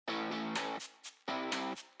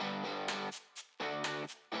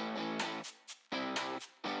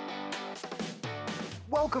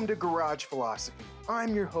Welcome to Garage Philosophy.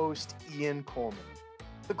 I'm your host, Ian Coleman.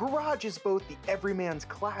 The garage is both the everyman's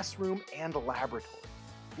classroom and a laboratory.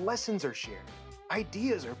 Lessons are shared,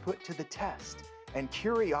 ideas are put to the test, and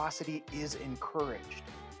curiosity is encouraged.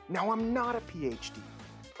 Now, I'm not a PhD,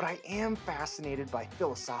 but I am fascinated by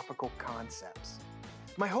philosophical concepts.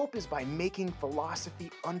 My hope is by making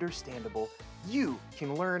philosophy understandable, you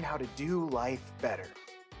can learn how to do life better.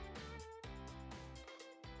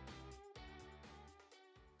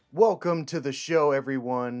 Welcome to the show,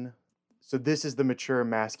 everyone. So this is the Mature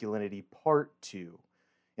Masculinity Part 2.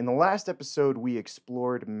 In the last episode, we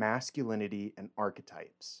explored masculinity and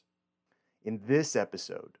archetypes. In this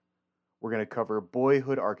episode, we're going to cover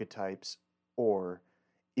boyhood archetypes or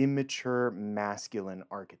immature masculine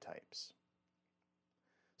archetypes.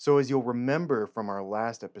 So as you'll remember from our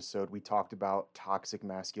last episode, we talked about toxic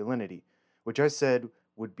masculinity, which I said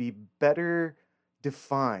would be better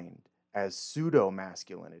defined as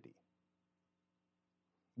pseudo-masculinity,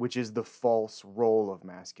 which is the false role of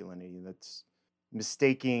masculinity that's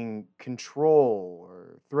mistaking control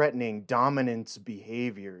or threatening dominance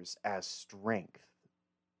behaviors as strength,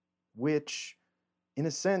 which, in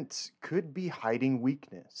a sense, could be hiding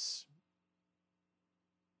weakness.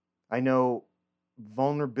 I know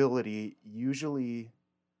vulnerability usually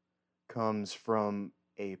comes from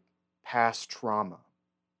a past trauma.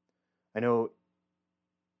 I know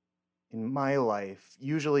in my life,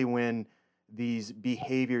 usually when these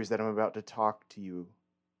behaviors that I'm about to talk to you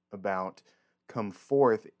about come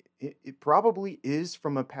forth, it probably is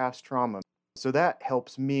from a past trauma. So that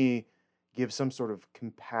helps me give some sort of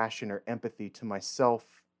compassion or empathy to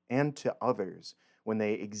myself and to others when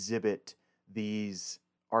they exhibit these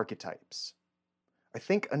archetypes. I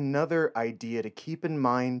think another idea to keep in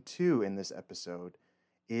mind too in this episode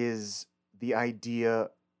is the idea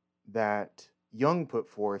that Jung put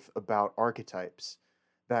forth about archetypes,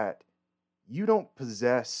 that you don't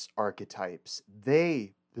possess archetypes,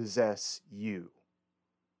 they possess you.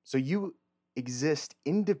 So you exist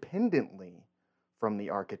independently from the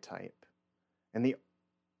archetype, and the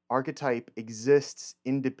archetype exists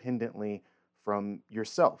independently from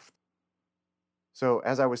yourself. So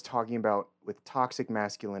as I was talking about with toxic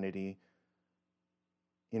masculinity,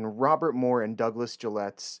 in Robert Moore and Douglas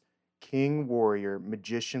Gillette's King, Warrior,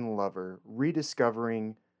 Magician, Lover,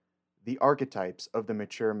 Rediscovering the Archetypes of the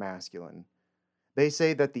Mature Masculine, they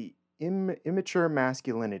say that the immature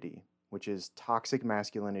masculinity, which is toxic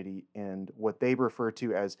masculinity, and what they refer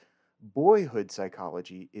to as boyhood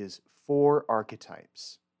psychology, is 4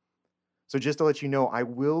 archetypes. So just to let you know, I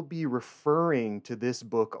will be referring to this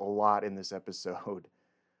book a lot in this episode.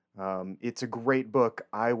 It's a great book.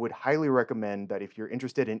 I would highly recommend that if you're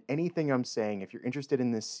interested in anything I'm saying, if you're interested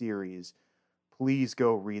in this series, please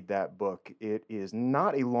go read that book. It is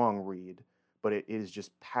not a long read, but it is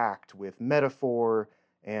just packed with metaphor,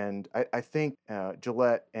 and I think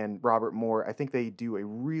Gillette and Robert Moore, I think they do a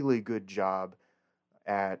really good job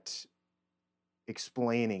at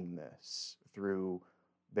explaining this through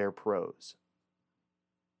their prose.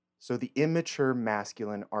 So the immature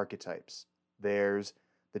masculine archetypes. There's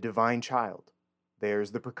the divine child.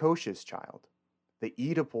 There's the precocious child, the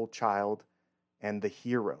Oedipal child, and the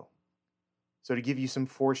hero. So to give you some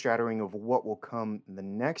foreshadowing of what will come in the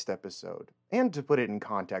next episode, and to put it in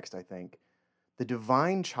context, I think, the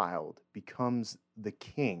divine child becomes the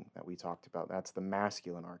king that we talked about. That's the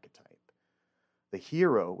masculine archetype. The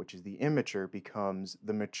hero, which is the immature, becomes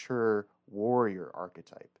the mature warrior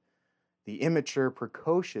archetype. The immature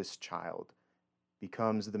precocious child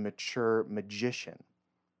becomes the mature magician.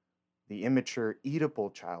 The immature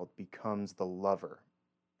Oedipal child becomes the lover.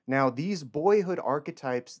 Now, these boyhood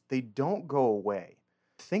archetypes, they don't go away.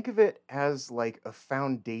 Think of it as like a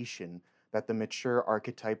foundation that the mature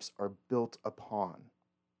archetypes are built upon.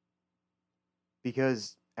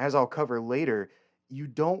 Because, as I'll cover later, you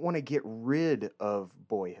don't want to get rid of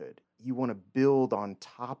boyhood. You want to build on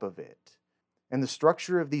top of it. And the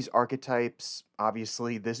structure of these archetypes,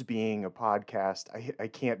 obviously, this being a podcast, I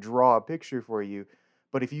can't draw a picture for you,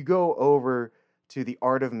 but if you go over to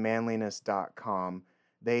theartofmanliness.com,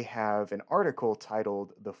 they have an article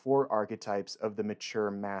titled The 4 Archetypes of the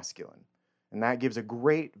Mature Masculine. And that gives a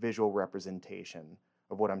great visual representation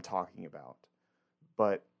of what I'm talking about.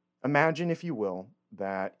 But imagine, if you will,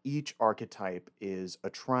 that each archetype is a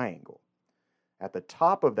triangle. At the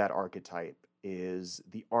top of that archetype is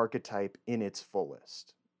the archetype in its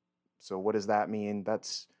fullest. So what does that mean?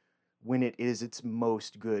 That's when it is its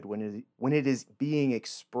most good, when it is being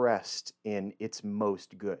expressed in its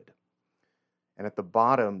most good. And at the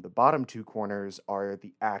bottom 2 corners are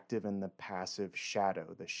the active and the passive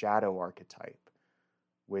shadow, the shadow archetype,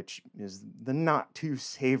 which is the not too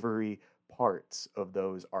savory parts of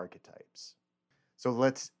those archetypes. So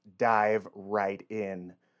let's dive right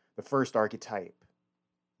in. The first archetype,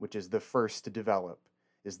 which is the first to develop,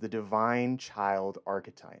 is the divine child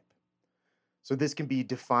archetype. So this can be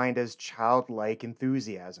defined as childlike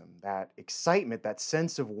enthusiasm, that excitement, that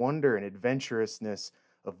sense of wonder and adventurousness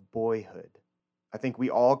of boyhood. I think we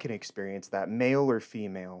all can experience that, male or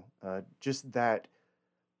female, just that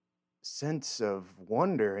sense of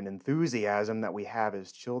wonder and enthusiasm that we have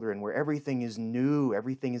as children, where everything is new,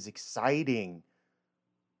 everything is exciting.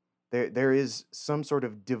 There is some sort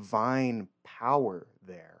of divine power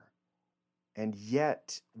there. And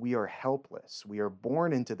yet we are helpless. We are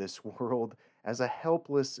born into this world as a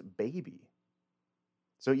helpless baby.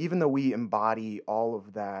 So even though we embody all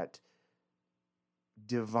of that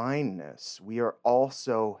divineness, we are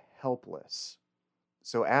also helpless.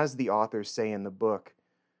 So as the authors say in the book,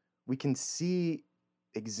 we can see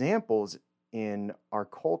examples in our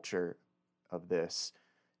culture of this.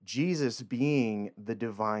 Jesus being the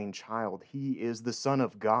divine child, he is the Son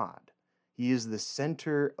of God. He is the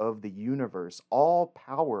center of the universe, all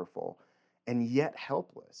powerful and yet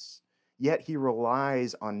helpless. Yet he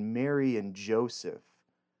relies on Mary and Joseph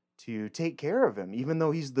to take care of him, even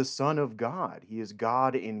though he's the Son of God. He is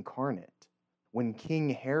God incarnate. When King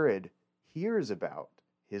Herod hears about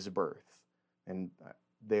his birth, and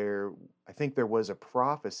I think there was a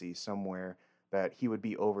prophecy somewhere that he would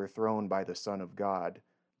be overthrown by the Son of God,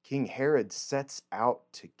 King Herod sets out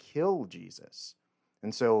to kill Jesus.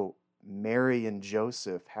 And so Mary and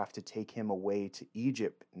Joseph have to take him away to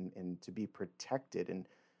Egypt and to be protected, and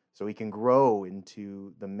so he can grow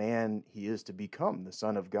into the man he is to become, the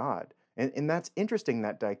Son of God. And that's interesting,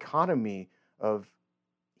 that dichotomy of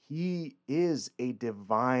he is a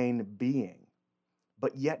divine being,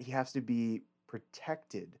 but yet he has to be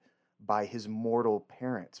protected by his mortal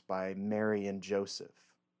parents, by Mary and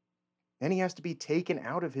Joseph. And he has to be taken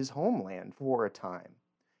out of his homeland for a time.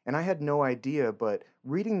 And I had no idea, but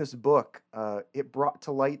reading this book, it brought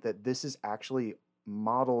to light that this is actually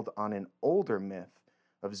modeled on an older myth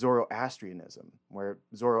of Zoroastrianism, where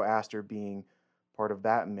Zoroaster, being part of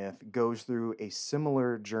that myth, goes through a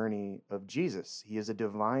similar journey of Jesus. He is a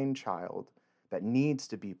divine child that needs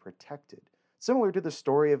to be protected, similar to the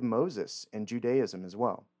story of Moses in Judaism as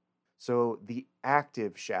well. So the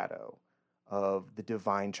active shadow of the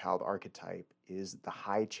divine child archetype is the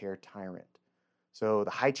high chair tyrant. So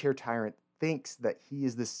the high chair tyrant thinks that he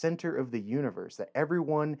is the center of the universe, that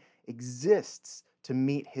everyone exists to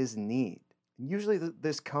meet his need. And usually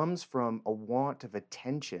this comes from a want of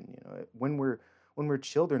attention. When we're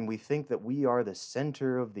children, we think that we are the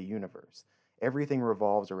center of the universe. Everything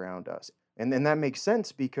revolves around us. And that makes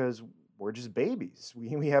sense because we're just babies.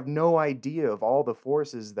 We have no idea of all the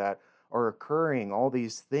forces that are occurring, all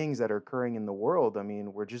these things that are occurring in the world. I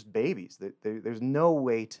mean, we're just babies. There's no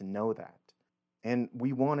way to know that. And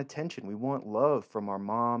we want attention. We want love from our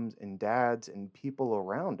moms and dads and people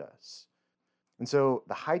around us. And so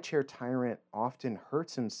the high chair tyrant often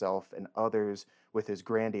hurts himself and others with his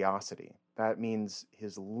grandiosity. That means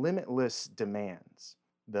his limitless demands,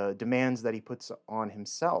 the demands that he puts on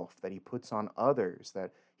himself, that he puts on others,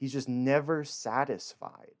 that he's just never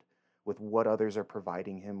satisfied with what others are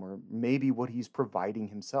providing him, or maybe what he's providing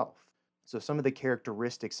himself. So some of the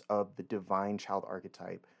characteristics of the divine child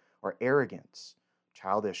archetype are arrogance,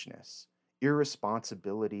 childishness,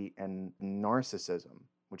 irresponsibility, and narcissism,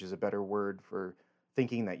 which is a better word for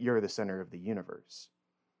thinking that you're the center of the universe.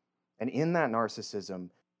 And in that narcissism,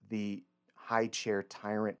 the high chair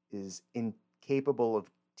tyrant is incapable of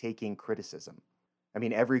taking criticism. I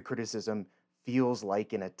mean, every criticism feels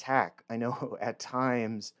like an attack. I know at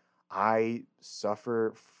times I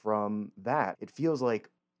suffer from that. It feels like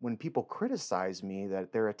when people criticize me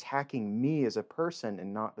that they're attacking me as a person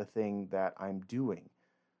and not the thing that I'm doing.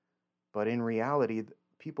 But in reality,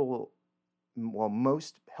 people, well,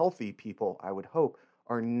 most healthy people, I would hope,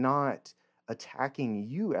 are not attacking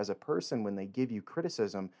you as a person when they give you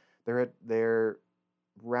criticism. They're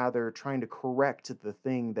rather trying to correct the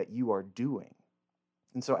thing that you are doing.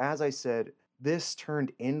 And so, as I said, this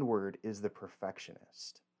turned inward is the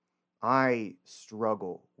perfectionist. I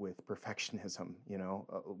struggle with perfectionism.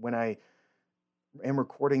 When I am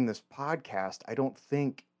recording this podcast, I don't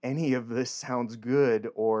think any of this sounds good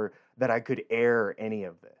or that I could air any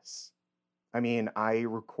of this. I mean, I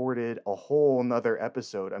recorded a whole nother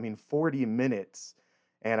episode, 40 minutes,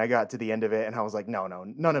 and I got to the end of it and I was like, no,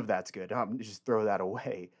 none of that's good. Just throw that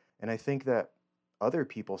away. And I think that other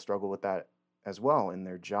people struggle with that as well in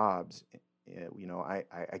their jobs.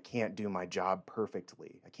 I can't do my job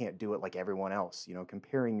perfectly. I can't do it like everyone else,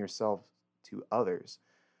 comparing yourself to others.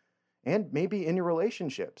 And maybe in your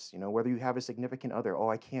relationships, whether you have a significant other, oh,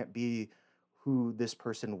 I can't be who this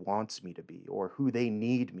person wants me to be or who they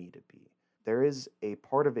need me to be. There is a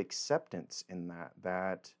part of acceptance in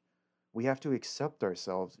that we have to accept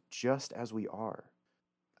ourselves just as we are.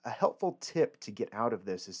 A helpful tip to get out of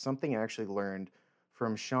this is something I actually learned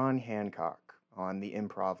from Sean Hancock on the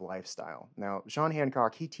improv lifestyle. Now, Sean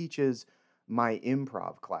Hancock, he teaches my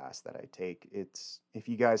improv class that I take. If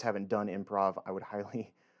you guys haven't done improv, I would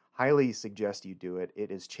highly suggest you do it. It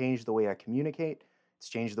has changed the way I communicate. It's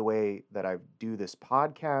changed the way that I do this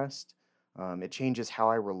podcast. It changes how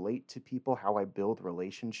I relate to people, how I build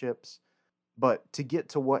relationships. But to get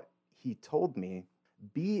to what he told me,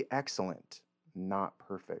 be excellent, not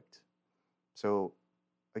perfect. So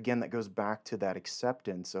again, that goes back to that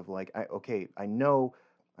acceptance of like, I know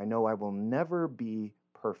I will never be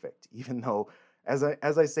perfect, even though as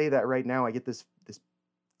I say that right now, I get this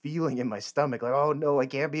feeling in my stomach like, oh no, I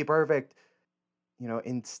can't be perfect.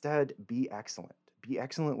 Instead, be excellent. Be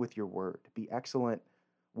excellent with your word. Be excellent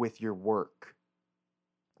with your work.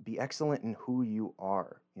 Be excellent in who you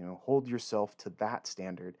are. Hold yourself to that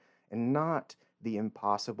standard and not the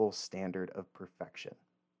impossible standard of perfection.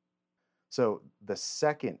 So the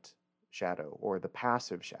second shadow, or the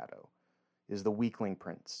passive shadow, is the weakling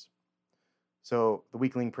prince. So the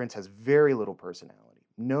weakling prince has very little personality,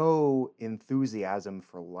 no enthusiasm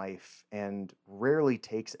for life, and rarely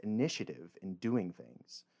takes initiative in doing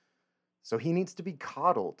things. So he needs to be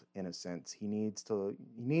coddled in a sense. He needs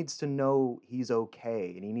to know he's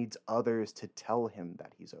okay, and he needs others to tell him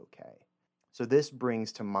that he's okay. So this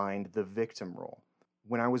brings to mind the victim role.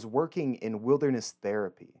 When I was working in wilderness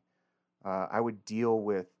therapy, I would deal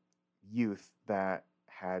with youth that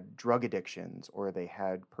had drug addictions or they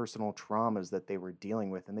had personal traumas that they were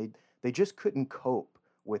dealing with, and they just couldn't cope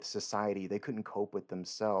with society. They couldn't cope with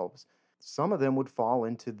themselves. Some of them would fall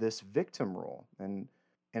into this victim role, and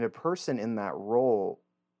a person in that role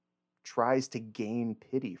tries to gain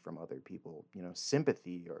pity from other people,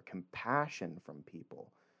 sympathy or compassion from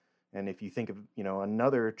people. And if you think of,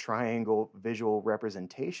 another triangle visual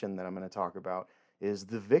representation that I'm going to talk about is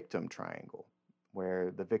the victim triangle,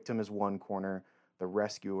 where the victim is one corner, the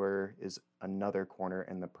rescuer is another corner,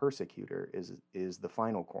 and the persecutor is the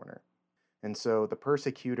final corner. And so the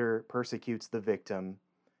persecutor persecutes the victim,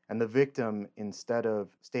 and the victim, instead of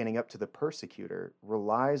standing up to the persecutor,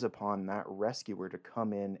 relies upon that rescuer to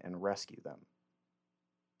come in and rescue them.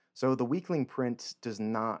 So the weakling prince does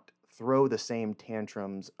not throw the same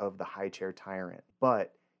tantrums of the high chair tyrant,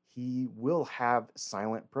 but he will have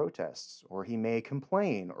silent protests, or he may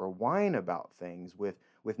complain or whine about things with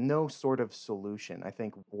no sort of solution. I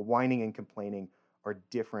think whining and complaining are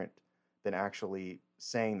different than actually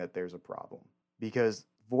saying that there's a problem, because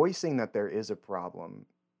voicing that there is a problem,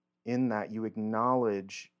 in that you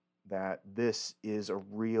acknowledge that this is a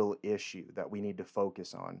real issue that we need to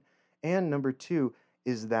focus on. And number two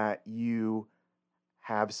is that you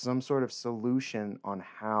have some sort of solution on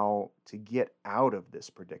how to get out of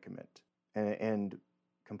this predicament. And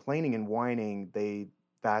complaining and whining,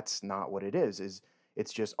 that's not what it is.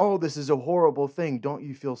 It's just, oh, this is a horrible thing. Don't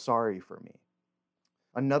you feel sorry for me?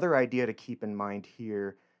 Another idea to keep in mind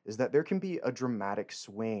here is that there can be a dramatic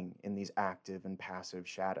swing in these active and passive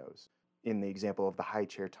shadows. In the example of the high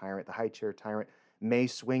chair tyrant may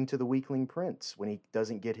swing to the weakling prince when he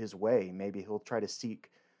doesn't get his way. Maybe he'll try to seek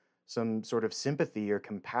some sort of sympathy or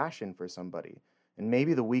compassion for somebody. And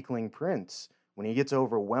maybe the weakling prince, when he gets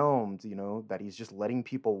overwhelmed, that he's just letting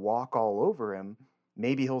people walk all over him,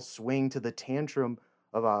 maybe he'll swing to the tantrum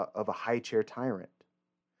of a high chair tyrant.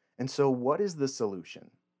 And so what is the solution?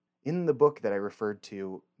 In the book that I referred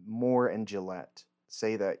to, Moore and Gillette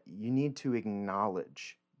say that you need to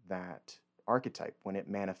acknowledge that archetype when it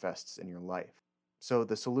manifests in your life. So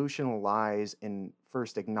the solution lies in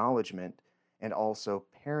first acknowledgement and also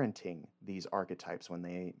parenting these archetypes when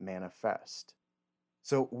they manifest.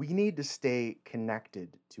 So we need to stay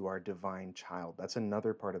connected to our divine child. That's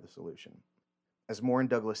another part of the solution. As Moore and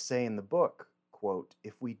Douglas say in the book, quote,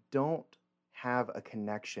 if we don't have a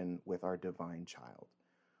connection with our divine child,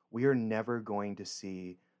 we are never going to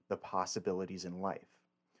see the possibilities in life.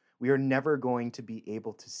 We are never going to be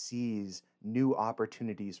able to seize new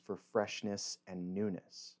opportunities for freshness and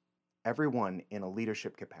newness. Everyone in a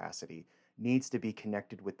leadership capacity needs to be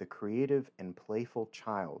connected with the creative and playful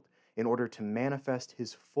child in order to manifest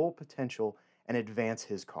his full potential and advance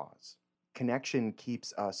his cause. Connection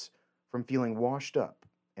keeps us from feeling washed up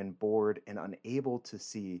and bored and unable to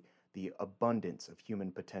see the abundance of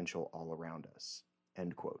human potential all around us.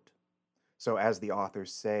 End quote. So as the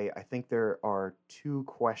authors say, I think there are two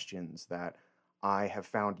questions that I have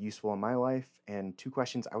found useful in my life, and 2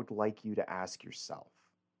 questions I would like you to ask yourself.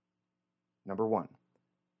 Number 1,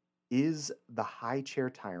 is the high chair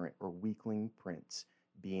tyrant or weakling prince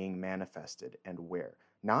being manifested, and where?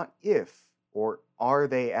 Not if or are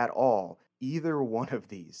they at all. Either one of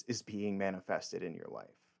these is being manifested in your life.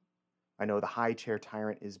 I know the high chair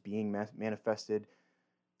tyrant is being manifested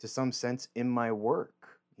to some sense in my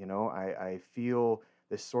work. I feel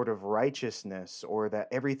this sort of righteousness, or that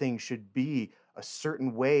everything should be a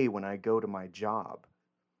certain way when I go to my job.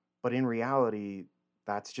 But in reality,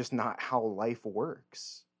 that's just not how life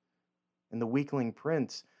works. And the weakling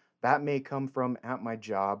prince, that may come from at my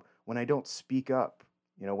job when I don't speak up,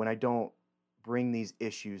 when I don't bring these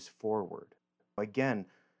issues forward. Again,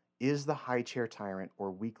 is the high chair tyrant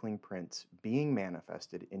or weakling prince being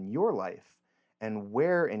manifested in your life, and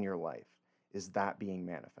where in your life is that being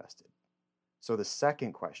manifested? So the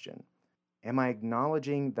second question, am I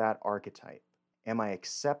acknowledging that archetype? Am I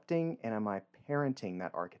accepting and am I parenting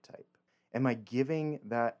that archetype? Am I giving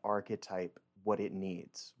that archetype what it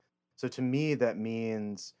needs? So to me, that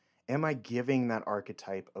means, am I giving that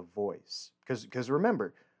archetype a voice? Because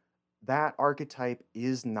remember, that archetype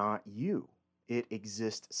is not you. It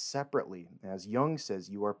exists separately. As Jung says,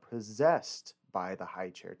 you are possessed by the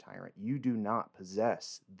high chair tyrant. You do not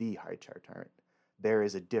possess the high chair tyrant. There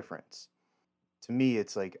is a difference. To me,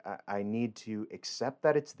 it's like I need to accept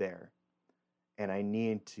that it's there, and I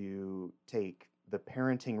need to take the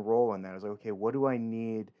parenting role in that. It's like, okay, what do I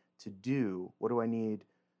need to do? What do I need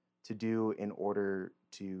to do in order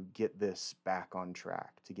to get this back on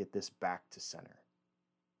track, to get this back to center?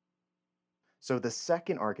 So the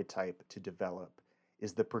second archetype to develop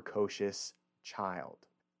is the precocious child.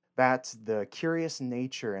 That's the curious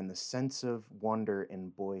nature and the sense of wonder in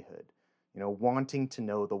boyhood. Wanting to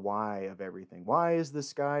know the why of everything. Why is the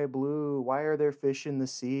sky blue? Why are there fish in the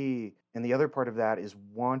sea? And the other part of that is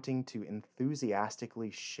wanting to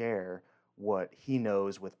enthusiastically share what he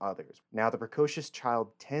knows with others. Now, the precocious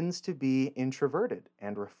child tends to be introverted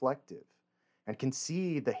and reflective and can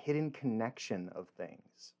see the hidden connection of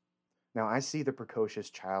things. Now, I see the precocious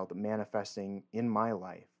child manifesting in my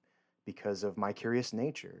life because of my curious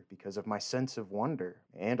nature, because of my sense of wonder,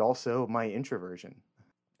 and also my introversion.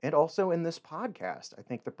 And also in this podcast, I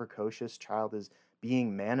think the precocious child is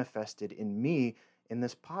being manifested in me in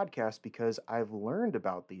this podcast because I've learned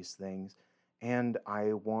about these things and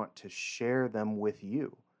I want to share them with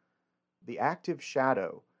you. The active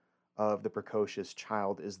shadow of the precocious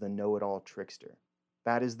child is the know-it-all trickster.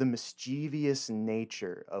 That is the mischievous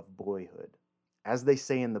nature of boyhood. As they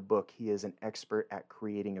say in the book, he is an expert at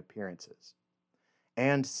creating appearances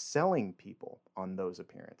and selling people on those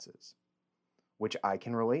appearances, which I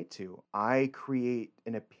can relate to. I create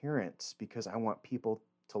an appearance because I want people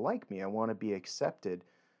to like me. I want to be accepted.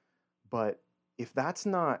 But if that's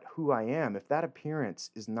not who I am, if that appearance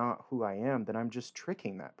is not who I am, then I'm just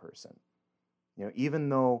tricking that person. Even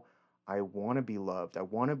though I want to be loved, I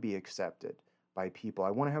want to be accepted by people,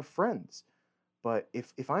 I want to have friends. But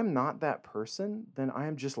if I'm not that person, then I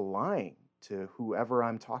am just lying to whoever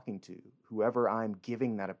I'm talking to, whoever I'm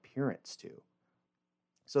giving that appearance to.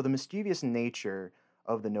 So the mischievous nature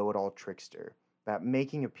of the know-it-all trickster, that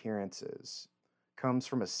making appearances, comes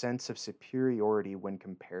from a sense of superiority when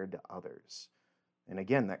compared to others. And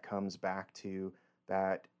again, that comes back to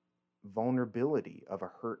that vulnerability of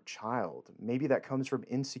a hurt child. Maybe that comes from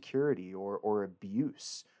insecurity or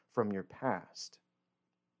abuse from your past.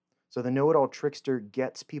 So the know-it-all trickster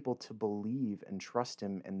gets people to believe and trust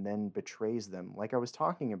him and then betrays them. Like I was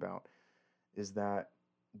talking about, is that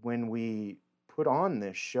when we put on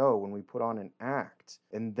this show, when we put on an act,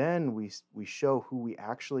 and then we show who we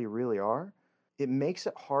actually really are, it makes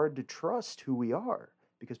it hard to trust who we are,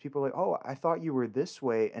 because people are like, oh, I thought you were this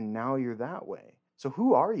way and now you're that way. So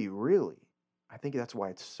who are you really? I think that's why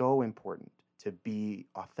it's so important to be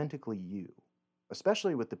authentically you,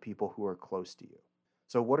 especially with the people who are close to you.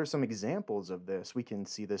 So what are some examples of this? We can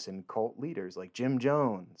see this in cult leaders like Jim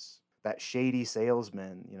Jones, that shady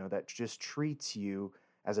salesman, that just treats you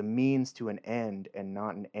as a means to an end and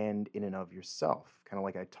not an end in and of yourself. Kind of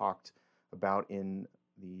like I talked about in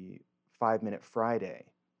the 5-Minute Friday,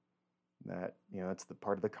 that, it's the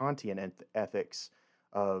part of the Kantian ethics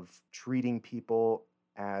of treating people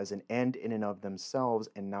as an end in and of themselves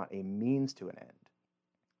and not a means to an end.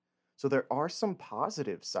 So there are some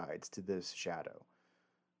positive sides to this shadow.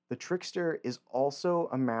 The trickster is also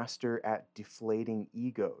a master at deflating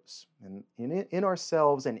egos and in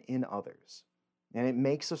ourselves and in others. And it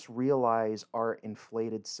makes us realize our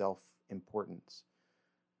inflated self-importance.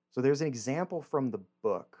 So there's an example from the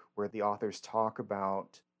book where the authors talk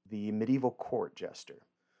about the medieval court jester.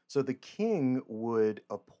 So the king would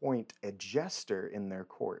appoint a jester in their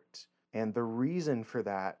court. And the reason for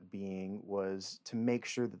that being was to make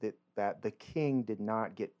sure that the king did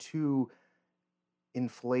not get too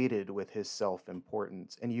inflated with his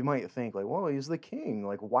self-importance. And you might think like, well, he's the king.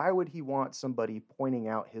 Like, why would he want somebody pointing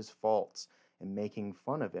out his faults and making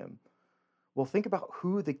fun of him? Well, think about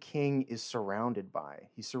who the king is surrounded by.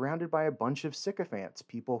 He's surrounded by a bunch of sycophants,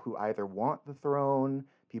 people who either want the throne,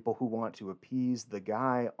 people who want to appease the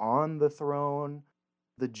guy on the throne.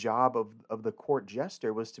 The job of the court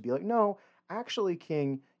jester was to be like, no, actually,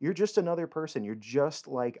 king, you're just another person. You're just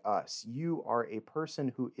like us. You are a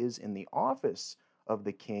person who is in the office of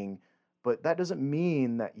the king, but that doesn't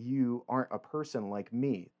mean that you aren't a person like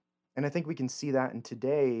me. And I think we can see that in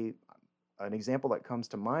today. An example that comes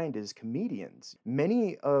to mind is comedians.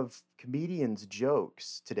 Many of comedians'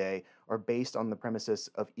 jokes today are based on the premises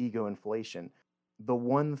of ego inflation. The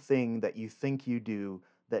one thing that you think you do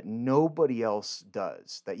that nobody else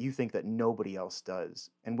does, that you think that nobody else does.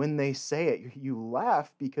 And when they say it, you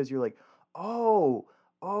laugh because you're like, oh,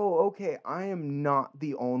 okay, I am not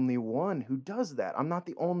the only one who does that. I'm not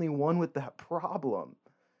the only one with that problem.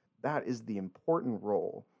 That is the important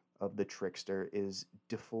role of the trickster, is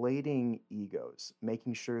deflating egos,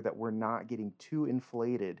 making sure that we're not getting too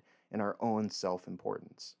inflated in our own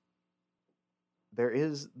self-importance. There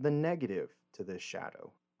is the negative to this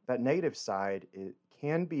shadow. That negative side, it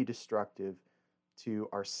can be destructive to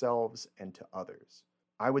ourselves and to others.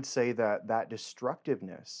 I would say that that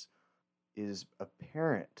destructiveness is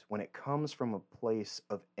apparent when it comes from a place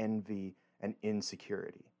of envy and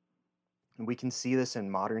insecurity. And we can see this in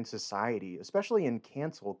modern society, especially in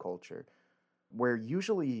cancel culture, where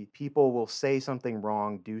usually people will say something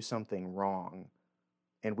wrong, do something wrong,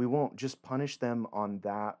 and we won't just punish them on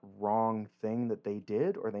that wrong thing that they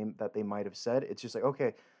did or that they might have said. It's just like,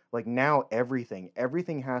 okay, like now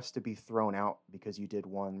everything has to be thrown out because you did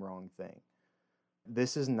one wrong thing.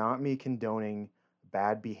 This is not me condoning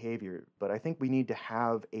bad behavior, but I think we need to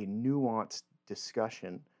have a nuanced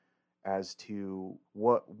discussion as to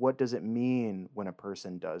what does it mean when a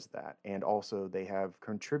person does that, and also they have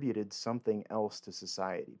contributed something else to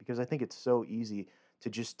society, because I think it's so easy to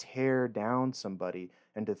just tear down somebody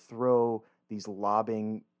and to throw these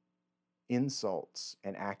lobbing insults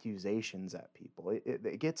and accusations at people.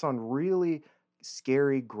 It gets on really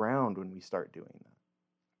scary ground when we start doing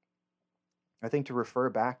that. I think, to refer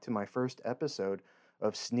back to my first episode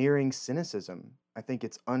of sneering cynicism, I think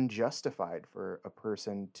it's unjustified for a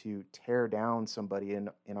person to tear down somebody in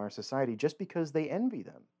our society just because they envy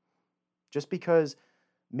them. Just because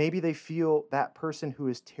maybe they feel that person who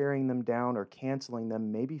is tearing them down or canceling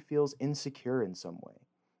them maybe feels insecure in some way.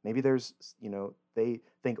 Maybe there's, they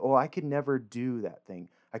think, oh, I could never do that thing.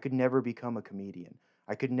 I could never become a comedian.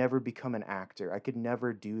 I could never become an actor. I could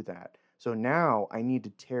never do that. So now I need to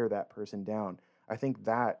tear that person down. I think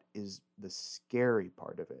that is the scary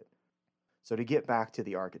part of it. So to get back to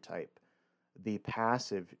the archetype, the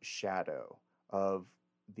passive shadow of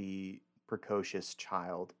the precocious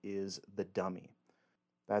child is the dummy.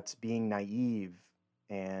 That's being naive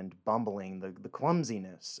and bumbling, the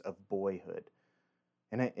clumsiness of boyhood.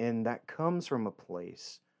 And that comes from a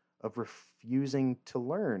place of refusing to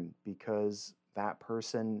learn because that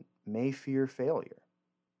person may fear failure.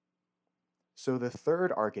 So the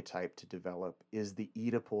third archetype to develop is the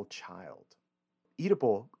Oedipal child.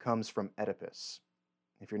 Oedipal comes from Oedipus.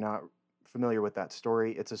 If you're not familiar with that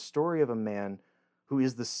story, it's a story of a man who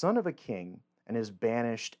is the son of a king and is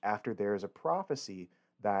banished after there is a prophecy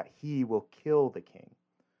that he will kill the king.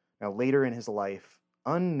 Now, later in his life,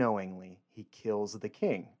 unknowingly, he kills the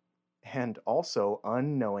king. And also,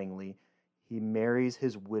 unknowingly, he marries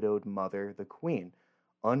his widowed mother, the queen,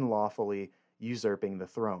 unlawfully usurping the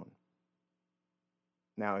throne.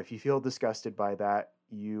 Now, if you feel disgusted by that,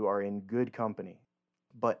 you are in good company.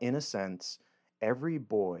 But in a sense, every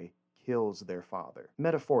boy kills their father,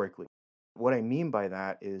 metaphorically. What I mean by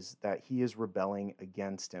that is that he is rebelling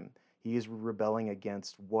against him. He is rebelling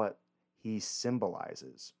against what he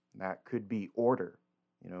symbolizes. That could be order.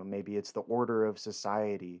 Maybe it's the order of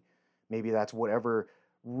society. Maybe that's whatever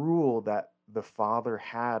rule that the father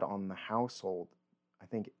had on the household. I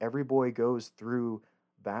think every boy goes through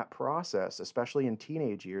that process, especially in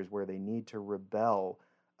teenage years where they need to rebel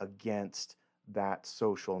against that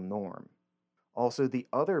social norm. Also, the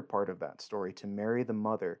other part of that story, to marry the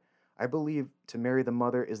mother, I believe to marry the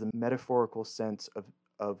mother is the metaphorical sense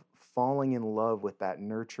of falling in love with that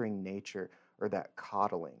nurturing nature or that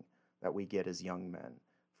coddling that we get as young men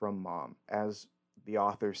from mom. As the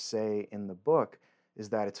authors say in the book, is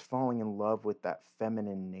that it's falling in love with that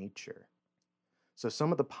feminine nature. So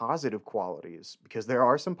some of the positive qualities, because there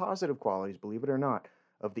are some positive qualities, believe it or not,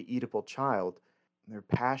 of the Oedipal child, they're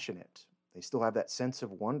passionate. They still have that sense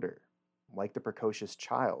of wonder, like the precocious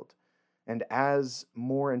child. And as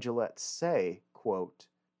Moore and Gillette say, quote,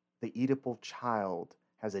 the Oedipal child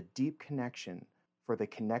has a deep connection for the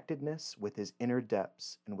connectedness with his inner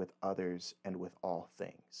depths and with others and with all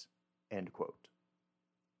things, end quote.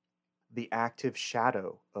 The active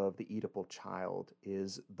shadow of the Oedipal child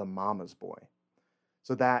is the mama's boy.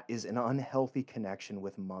 So that is an unhealthy connection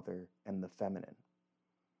with mother and the feminine.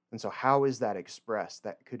 And so how is that expressed?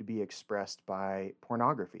 That could be expressed by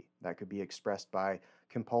pornography. That could be expressed by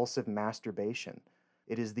compulsive masturbation.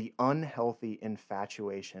 It is the unhealthy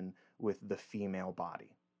infatuation with the female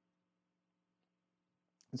body.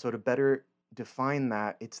 And so to better define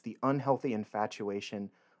that, it's the unhealthy infatuation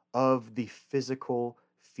of the physical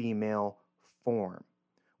female form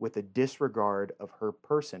with a disregard of her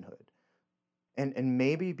personhood. And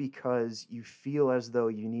maybe because you feel as though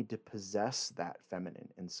you need to possess that feminine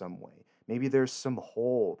in some way. Maybe there's some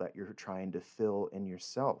hole that you're trying to fill in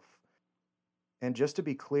yourself. And just to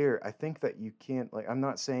be clear, I think that you can't, like, I'm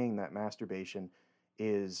not saying that masturbation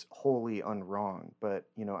is wholly unwrong, but,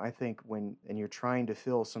 I think and you're trying to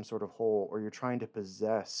fill some sort of hole, or you're trying to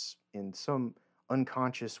possess in some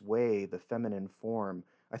unconscious way the feminine form,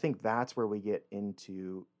 I think that's where we get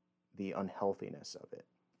into the unhealthiness of it.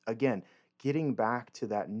 Again, getting back to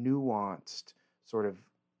that nuanced sort of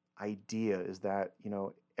idea is that,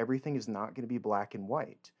 everything is not going to be black and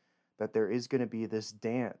white, that there is going to be this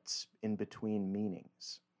dance in between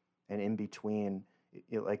meanings and in between,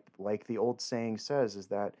 like the old saying says, is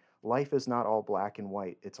that life is not all black and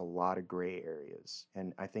white. It's a lot of gray areas.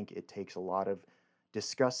 And I think it takes a lot of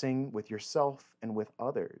discussing with yourself and with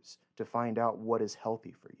others to find out what is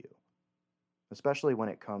healthy for you, especially when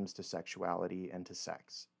it comes to sexuality and to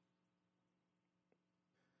sex.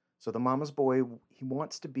 So the mama's boy, he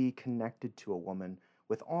wants to be connected to a woman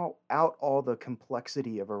without all the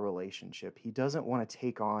complexity of a relationship. He doesn't want to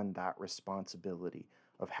take on that responsibility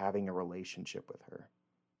of having a relationship with her.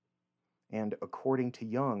 And according to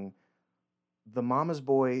Jung, the mama's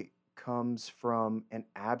boy comes from an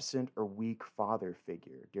absent or weak father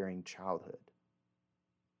figure during childhood.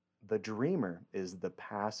 The dreamer is the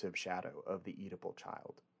passive shadow of the Oedipal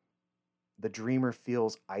child. The dreamer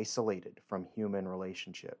feels isolated from human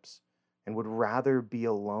relationships and would rather be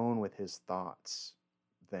alone with his thoughts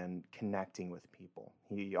than connecting with people.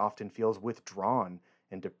 He often feels withdrawn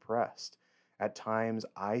and depressed. At times,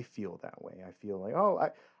 I feel that way. I feel like,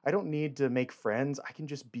 I don't need to make friends. I can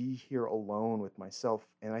just be here alone with myself.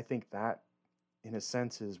 And I think that, in a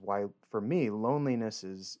sense, is why, for me, loneliness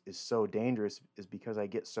is so dangerous, is because I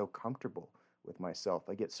get so comfortable with myself.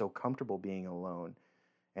 I get so comfortable being alone.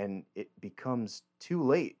 And it becomes too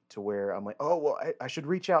late to where I'm like, I should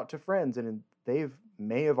reach out to friends. And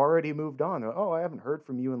may have already moved on. I haven't heard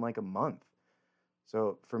from you in like a month.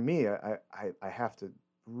 So for me, I have to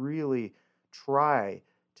really try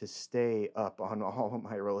to stay up on all of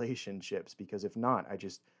my relationships, because if not,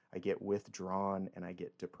 I get withdrawn and I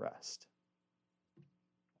get depressed.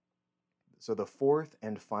 So the fourth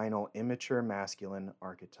and final immature masculine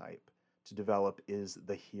archetype to develop is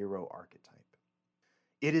the hero archetype.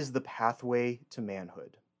 It is the pathway to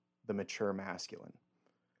manhood, the mature masculine.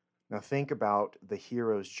 Now think about the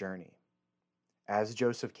hero's journey. As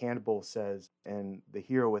Joseph Campbell says in The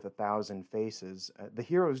Hero with 1,000 Faces, the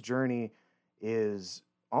hero's journey is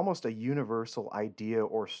almost a universal idea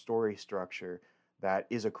or story structure that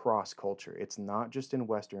is across culture. It's not just in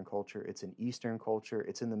Western culture, it's in Eastern culture,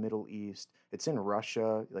 it's in the Middle East, it's in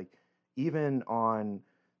Russia, like even on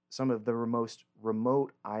some of the most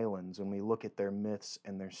remote islands, when we look at their myths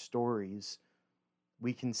and their stories,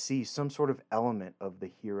 we can see some sort of element of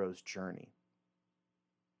the hero's journey.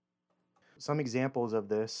 Some examples of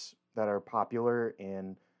this that are popular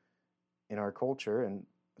in our culture, and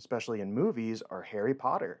especially in movies, are Harry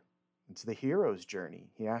Potter. It's the hero's journey.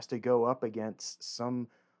 He has to go up against some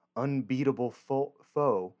unbeatable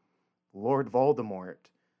foe, Lord Voldemort,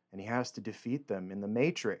 and he has to defeat them. In The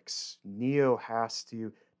Matrix, Neo has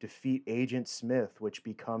to defeat Agent Smith, which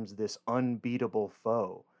becomes this unbeatable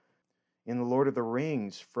foe. In The Lord of the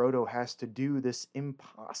Rings, Frodo has to do this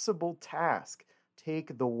impossible task,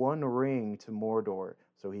 take the One Ring to Mordor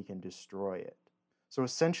so he can destroy it. So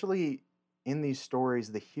essentially, in these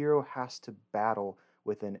stories, the hero has to battle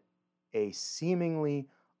with a seemingly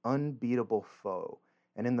unbeatable foe.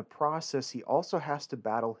 And in the process, he also has to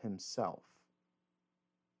battle himself.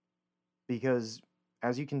 Because,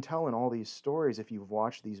 as you can tell in all these stories, if you've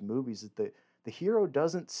watched these movies, the hero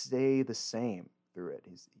doesn't stay the same through it.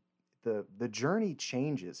 the journey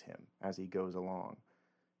changes him as he goes along.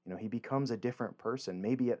 He becomes a different person,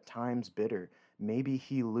 maybe at times bitter. Maybe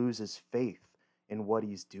he loses faith in what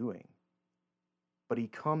he's doing. But he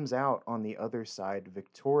comes out on the other side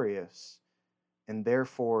victorious, and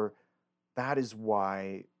therefore that is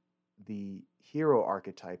why the hero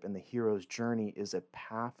archetype and the hero's journey is a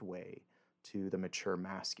pathway to the mature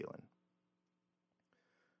masculine.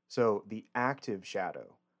 So the active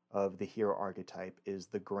shadow of the hero archetype is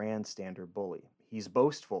the grandstander bully. He's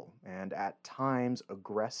boastful and at times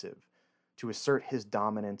aggressive to assert his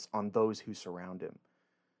dominance on those who surround him.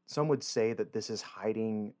 Some would say that this is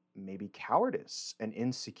hiding maybe cowardice and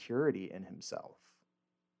insecurity in himself.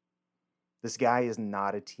 This guy is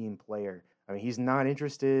not a team player. I mean, he's not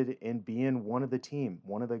interested in being one of the team,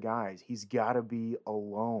 one of the guys. He's got to be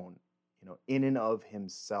alone, in and of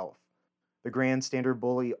himself. The grandstander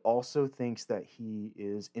bully also thinks that he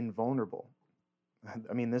is invulnerable.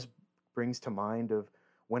 I mean, this brings to mind of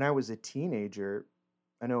when I was a teenager.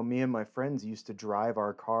 I know me and my friends used to drive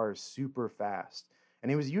our cars super fast,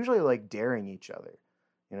 and it was usually like daring each other.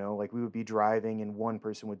 Like we would be driving and one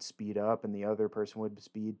person would speed up and the other person would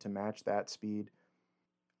speed to match that speed.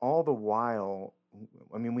 All the while,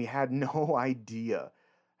 I mean, we had no idea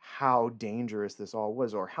how dangerous this all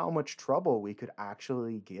was or how much trouble we could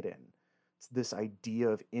actually get in. It's this idea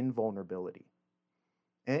of invulnerability.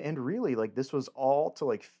 And really, like, this was all to,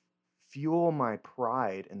 like, fuel my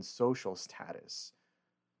pride and social status.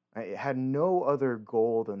 It had no other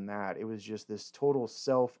goal than that. It was just this total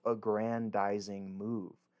self-aggrandizing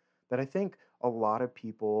move that I think a lot of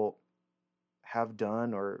people have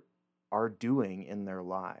done or are doing in their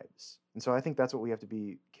lives. And so I think that's what we have to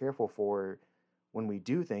be careful for when we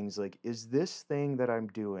do things. Like, is this thing that I'm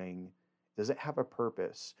doing, does it have a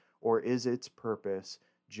purpose? Or is its purpose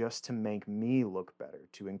just to make me look better,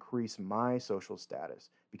 to increase my social status?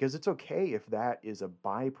 Because it's okay if that is a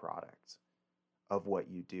byproduct of what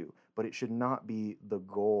you do, but it should not be the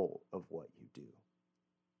goal of what you do.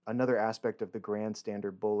 Another aspect of the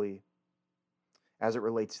grandstander bully, as it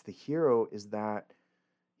relates to the hero, is that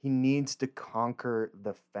he needs to conquer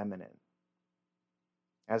the feminine.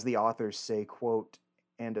 As the authors say, quote,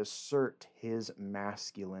 and assert his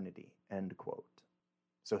masculinity, end quote.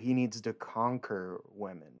 So he needs to conquer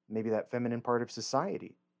women, maybe that feminine part of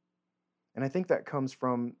society. And I think that comes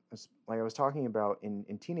from, like I was talking about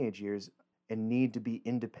in teenage years, a need to be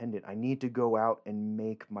independent. I need to go out and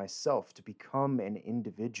make myself, to become an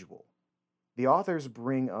individual. The authors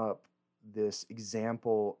bring up this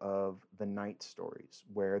example of the knight stories,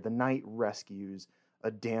 where the knight rescues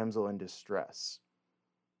a damsel in distress.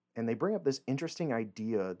 And they bring up this interesting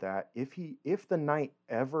idea that if the knight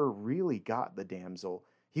ever really got the damsel,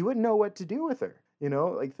 he wouldn't know what to do with her.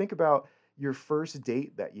 Like, think about your first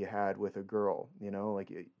date that you had with a girl.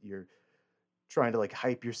 Like you're trying to like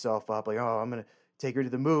hype yourself up, like, oh, I'm gonna take her to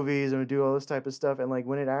the movies, I'm gonna do all this type of stuff, and like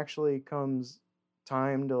when it actually comes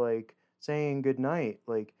time to like saying goodnight,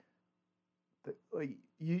 like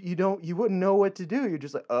you wouldn't know what to do. You're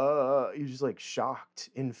just like shocked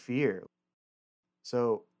in fear.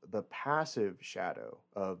 So the passive shadow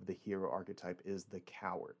of the hero archetype is the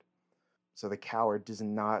coward. So the coward does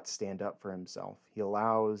not stand up for himself. He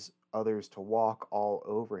allows others to walk all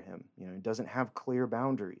over him. He doesn't have clear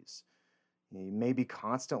boundaries. He may be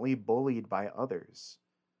constantly bullied by others.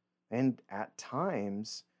 And at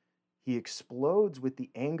times, he explodes with the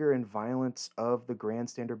anger and violence of the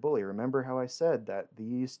grandstander bully. Remember how I said that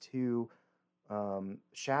these two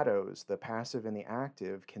shadows, the passive and the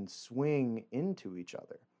active, can swing into each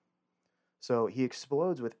other. So he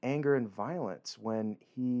explodes with anger and violence when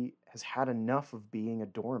he has had enough of being a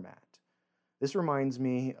doormat. This reminds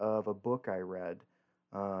me of a book I read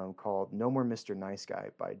called No More Mr. Nice Guy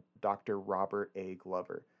by Dr. Robert A.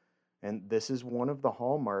 Glover. And this is one of the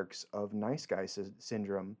hallmarks of nice guy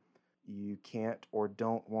syndrome. You can't or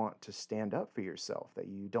don't want to stand up for yourself, that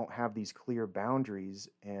you don't have these clear boundaries.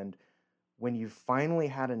 And when you've finally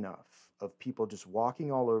had enough of people just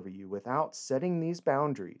walking all over you without setting these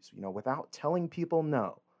boundaries, without telling people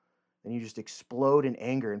no, then you just explode in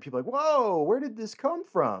anger and people are like, whoa, where did this come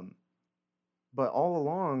from? But all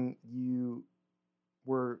along, you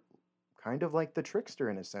were kind of like the trickster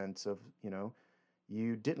in a sense of,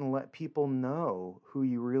 you didn't let people know who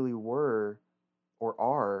you really were or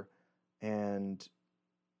are and,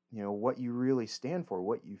 what you really stand for,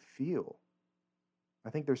 what you feel. I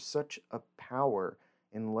think there's such a power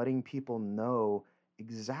in letting people know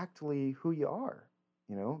exactly who you are,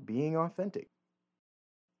 being authentic.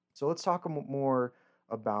 So let's talk more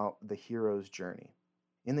about the hero's journey.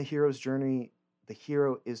 In the hero's journey, the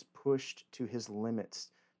hero is pushed to his limits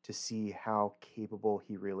to see how capable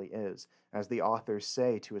he really is. As the authors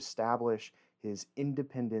say, to establish his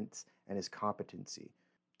independence and his competency.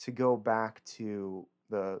 To go back to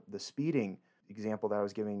the speeding example that I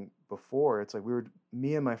was giving before, it's like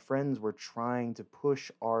me and my friends were trying to push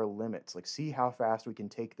our limits, like see how fast we can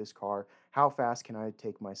take this car, how fast can I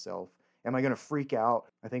take myself, am I going to freak out?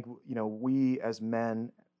 I think, we as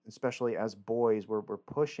men, especially as boys, we're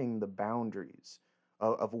pushing the boundaries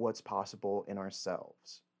of what's possible in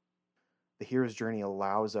ourselves. The hero's journey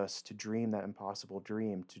allows us to dream that impossible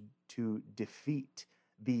dream, to defeat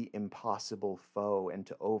the impossible foe and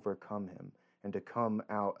to overcome him and to come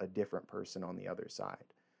out a different person on the other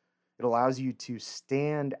side. It allows you to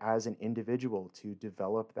stand as an individual, to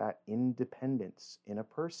develop that independence in a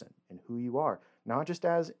person and who you are, not just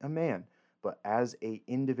as a man, but as an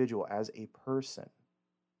individual, as a person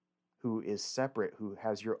who is separate, who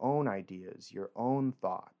has your own ideas, your own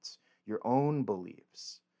thoughts, your own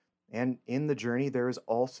beliefs. And in the journey, there is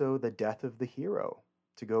also the death of the hero.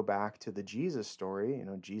 To go back to the Jesus story,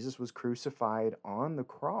 Jesus was crucified on the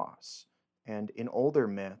cross. And in older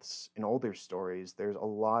myths, in older stories, there's a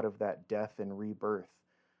lot of that death and rebirth.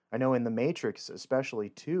 I know in The Matrix, especially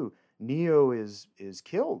too, Neo is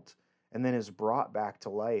killed and then is brought back to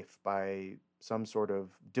life by some sort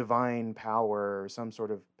of divine power or some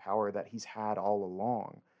sort of power that he's had all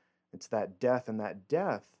along. It's that death, and that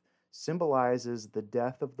death symbolizes the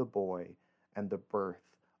death of the boy and the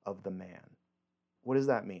birth of the man. What does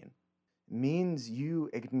that mean? It means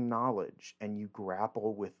you acknowledge and you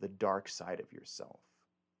grapple with the dark side of yourself.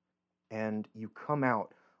 And you come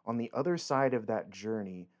out on the other side of that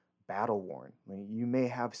journey battle-worn. You may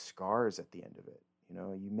have scars at the end of it.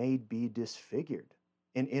 You may be disfigured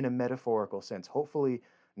in a metaphorical sense. Hopefully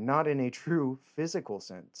not in a true physical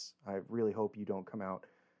sense. I really hope you don't come out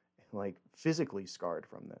like physically scarred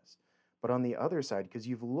from this. But on the other side, because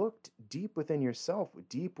you've looked deep within yourself,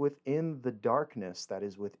 deep within the darkness that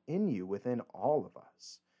is within you, within all of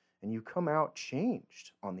us, and you come out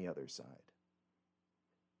changed on the other side.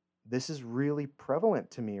 This is really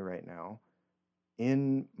prevalent to me right now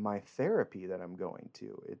in my therapy that I'm going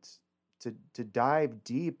to. It's to dive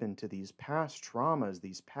deep into these past traumas,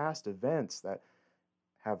 these past events that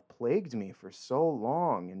have plagued me for so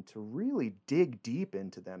long, and to really dig deep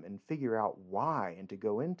into them and figure out why and to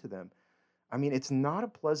go into them. I mean, it's not a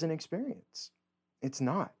pleasant experience. It's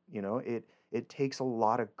not, it takes a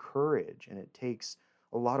lot of courage and it takes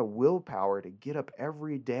a lot of willpower to get up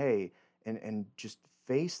every day and just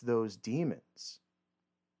face those demons.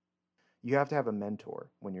 You have to have a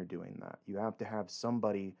mentor when you're doing that. You have to have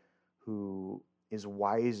somebody who is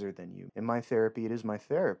wiser than you. In my therapy, it is my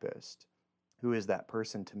therapist who is that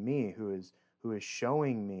person to me, who is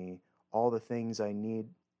showing me all the things I need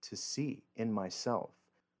to see in myself.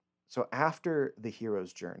 So after the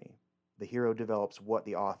hero's journey, the hero develops what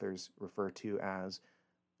the authors refer to as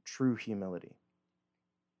true humility.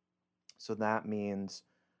 So that means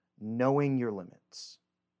knowing your limits.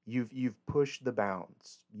 You've pushed the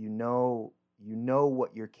bounds. You know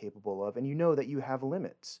what you're capable of, and you know that you have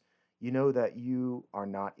limits. You know that you are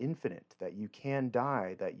not infinite, that you can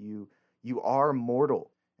die, that you are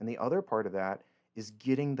mortal. And the other part of that is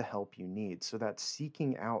getting the help you need. So that's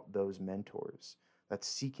seeking out those mentors. That's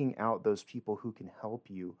seeking out those people who can help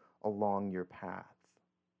you along your path.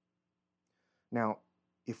 Now,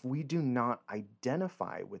 if we do not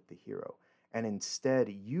identify with the hero and instead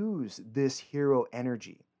use this hero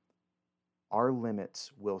energy, our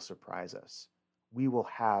limits will surprise us. We will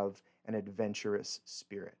have an adventurous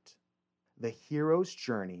spirit. The hero's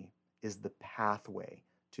journey is the pathway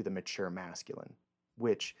to the mature masculine,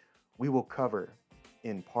 which we will cover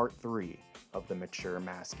in part 3 of the mature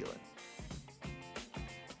masculine.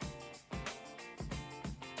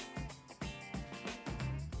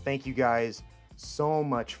 Thank you guys so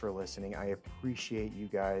much for listening. I appreciate you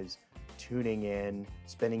guys tuning in,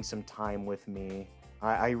 spending some time with me.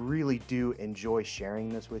 I really do enjoy sharing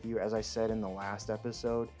this with you. As I said in the last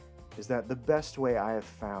episode, is that the best way I have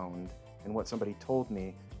found, and what somebody told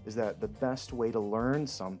me, is that the best way to learn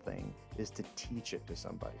something is to teach it to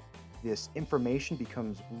somebody. This information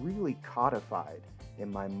becomes really codified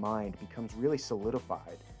in my mind, becomes really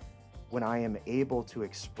solidified when I am able to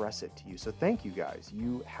express it to you. So thank you guys.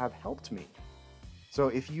 You have helped me. So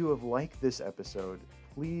if you have liked this episode,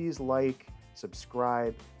 please like,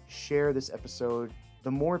 subscribe, share this episode.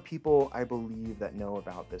 The more people I believe that know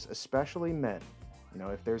about this, especially men,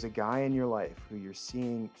 if there's a guy in your life who you're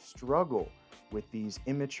seeing struggle with these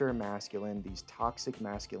immature masculine, these toxic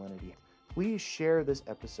masculinity, please share this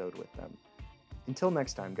episode with them. Until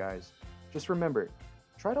next time, guys, just remember,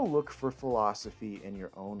 try to look for philosophy in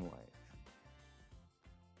your own life.